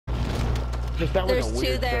Just that There's was a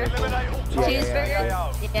two weird there. circle.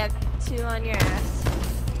 Cheeseburger? Yeah, 2 on your ass.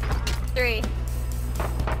 3.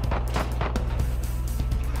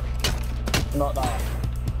 Not that.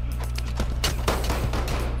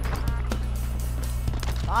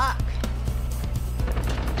 Fuck.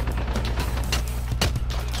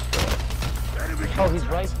 Oh, he's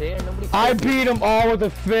right there. Nobody. I beat them all with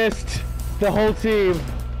a fist. The whole team.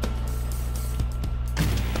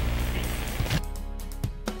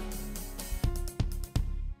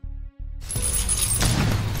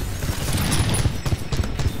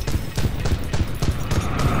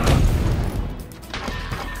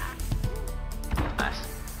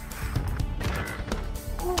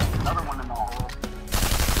 Another one in the hole.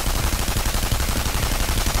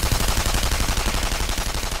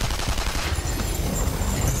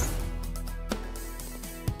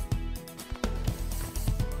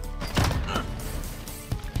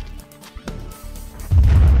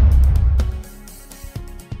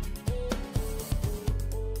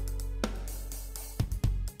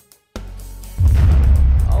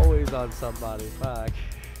 Always on somebody. Fuck.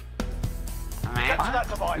 Me? Yes.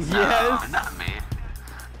 No, not me.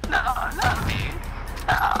 No, not me.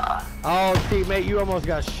 Oh, teammate, you almost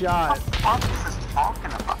got shot. What the fuck is this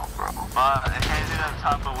talking about, bro? It ended up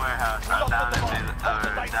top of warehouse, or down in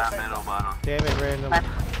down middle bottom. Damn it, random.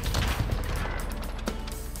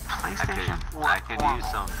 PlayStation 4. I could use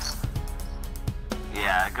some.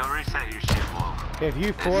 Yeah, go reset your shit, Wolf. If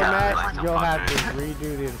you format, you'll have to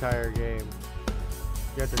redo the entire game.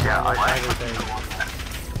 You have to download everything.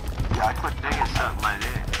 Yeah, I clicked Nigga suck my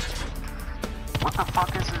dick. What the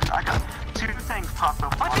fuck is this? I got 2 things popped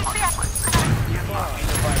up. What is this?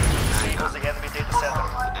 Equals the enemy data center.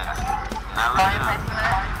 Yeah. Now look at him.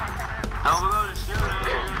 Don't go to shoot it.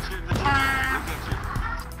 Shoot the team. Look at you.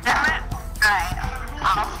 Damn it! Alright.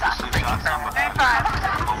 I'll stop. She shot somebody.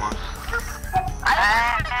 35. Almost.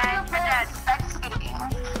 I'm dead.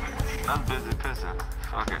 I'm busy pissing.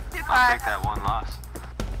 Fuck it. I'll take that one loss.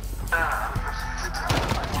 The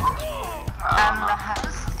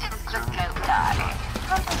host is the goat guy.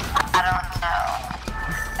 I don't know.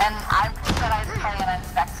 And I said I'd play and I'm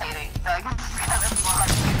spectating, so I guess it's kind of more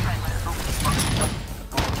like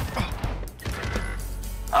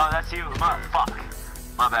Oh, that's you. Fuck.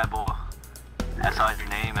 My bad, boy. I saw your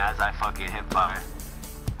name as I fucking hit fire.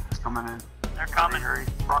 It's coming in. They're coming. Hurry.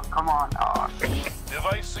 Fuck, come on. Oh, shit.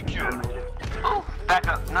 Device secure. Oh, back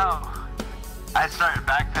up. No. I started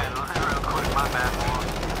backpedaling real quick. My bad, boy.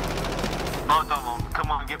 Both of them. Come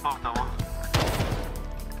on, get both of them.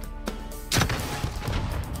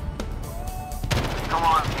 Come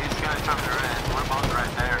on, he's gonna come to red. We're both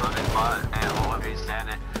right there on this spot, and we'll be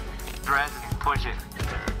standing. Red, push it.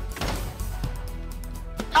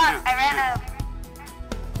 I ran out.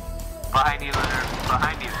 Behind you, Leonard.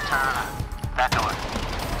 Behind you. Turn around. That door.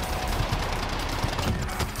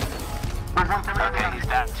 Okay, he's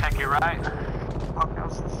down. Check your right. Fuck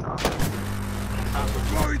else is shot.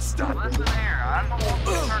 Listen here, I don't want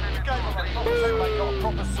to turn into Game on that top teammate got a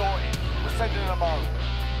proper sorting. We're sending them home.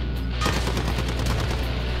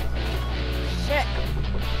 Shit.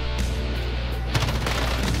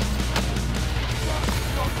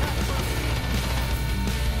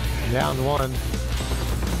 Down 1.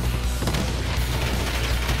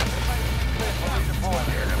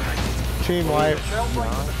 Team wipe. Shell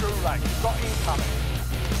break to the crew rank. You've got incoming.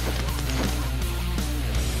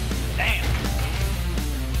 damn.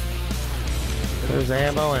 There's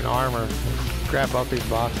ammo and armor. Grab both these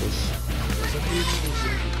boxes.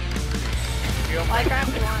 I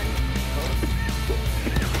grabbed 1.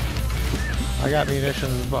 I got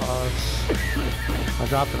munitions box. I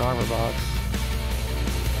dropped an armor box.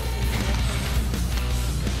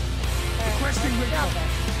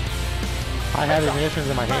 I have the munitions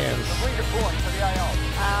in my hands. Redeploying to the AO.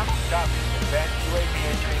 Copy. Advanced UAV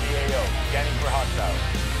entering the AO. Scanning for hostiles.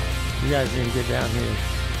 You guys need to get down here.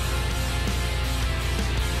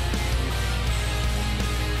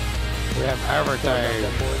 We have everything.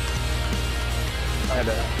 I had a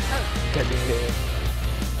getting hit.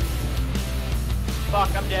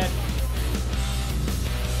 Fuck, I'm dead.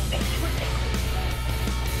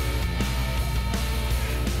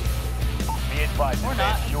 Be advised, Or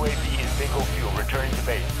not. advanced UAV is bingo fuel. Returning to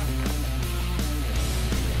base.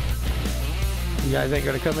 You guys ain't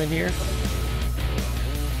gonna come in here?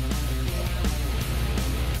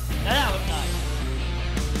 That was nice.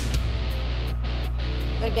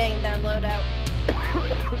 They're getting their loadout.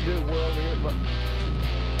 Dude, we're over here, but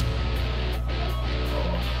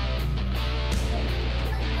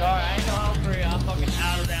Sorry, I ain't no help for you. I'm fucking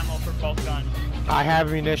out of ammo for both guns. I have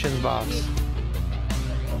a munitions box.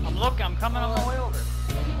 I'm looking, I'm coming on my way over.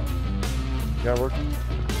 got working?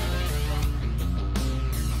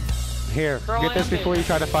 Here, get this before you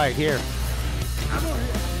try to fight. Here.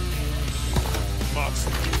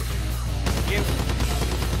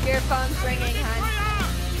 Your phone's ringing,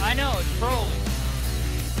 hon. I know, it's trolling.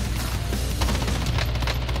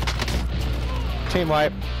 Team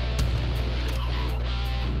wipe.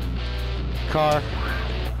 Car.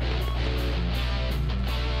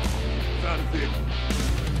 Damn it.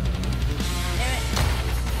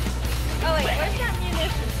 Oh wait, where's that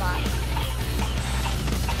munitions box?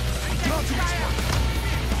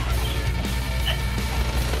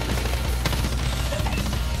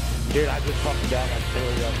 Dude, I just fucking down that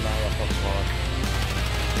story up now. I fucking lost.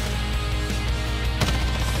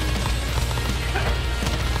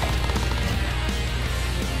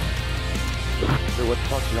 Dude, what the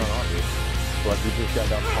fuck's going on, dude? Like, we just got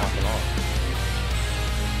done popping off.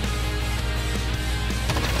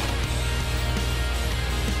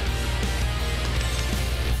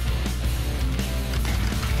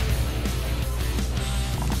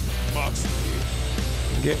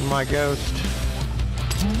 Getting my ghost.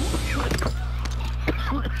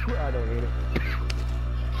 I don't need it.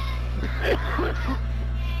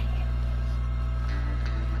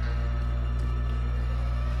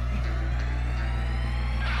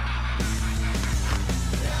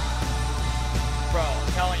 Bro,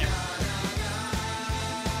 I'm telling you.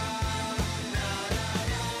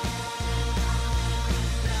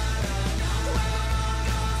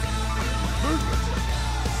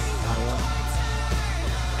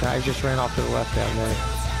 Guys just ran off to the left down there.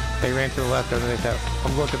 They ran to the left underneath that.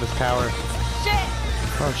 I'm going to this tower. Shit!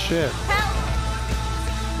 Oh shit. Help!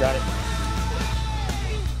 Got it.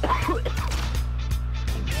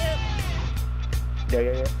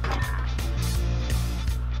 Yeah.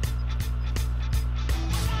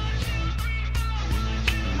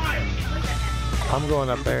 I'm going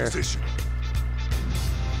up there.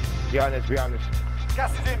 Be honest.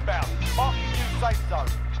 Gas is inbound. Marking new safe zone.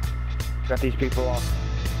 Got these people off.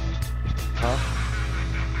 Huh?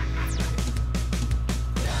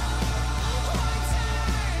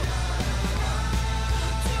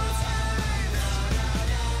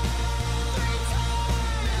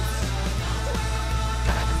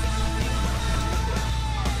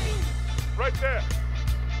 Right there.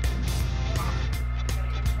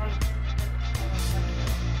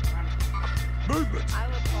 Movement. I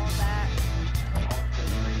would call that.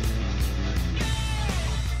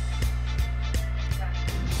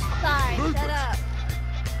 Sorry, shut up.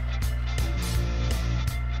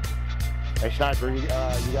 Hey, Sniper, you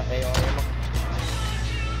got AR ammo?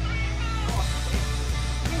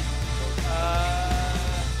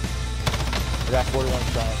 I got 41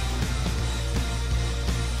 shots.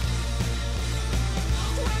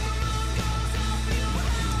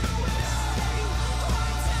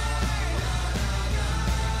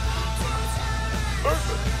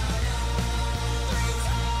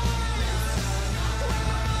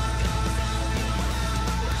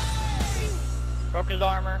 Broke his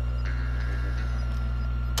armor.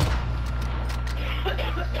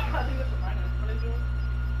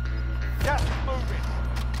 Gas is moving.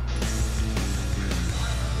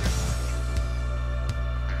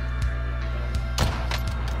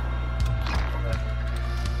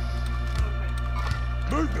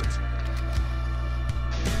 Movement.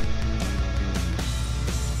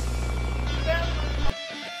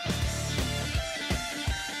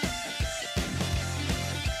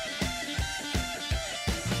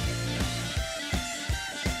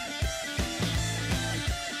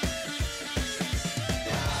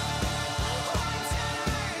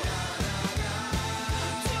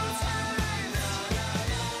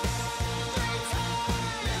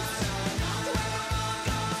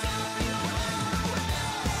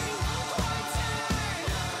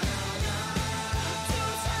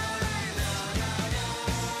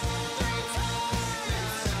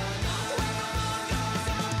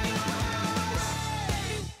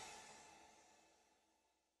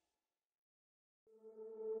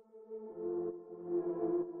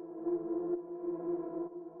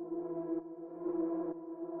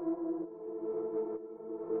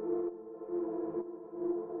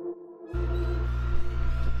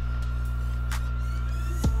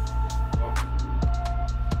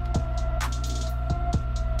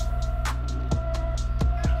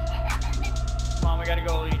 Gotta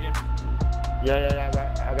go, Legion. Yeah,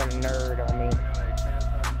 I got a nerd on me.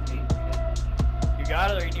 You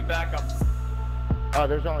got it, or you need backup? Oh,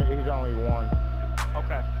 he's only one.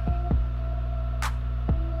 Okay.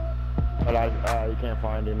 But you can't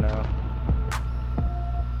find him now.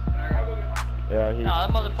 Yeah, he. No,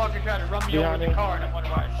 that motherfucker tried to run me over the car, and I wonder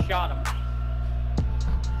why I shot him.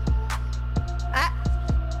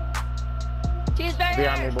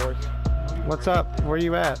 Behind me, boys. What's up? Where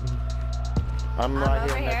you at? I'm right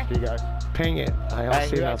over here next to you guys. Ping it. I don't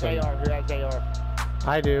see nothing. Who has AR?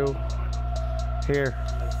 I do. Here.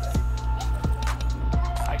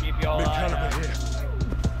 I give you all eyes.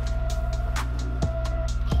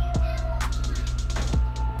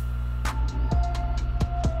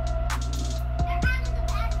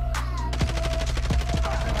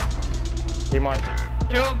 He might.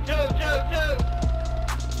 Two.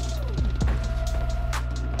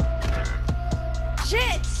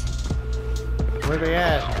 Shit! Where they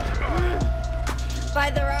at? By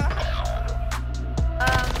the rock.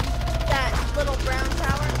 That little brown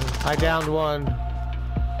tower. I downed one.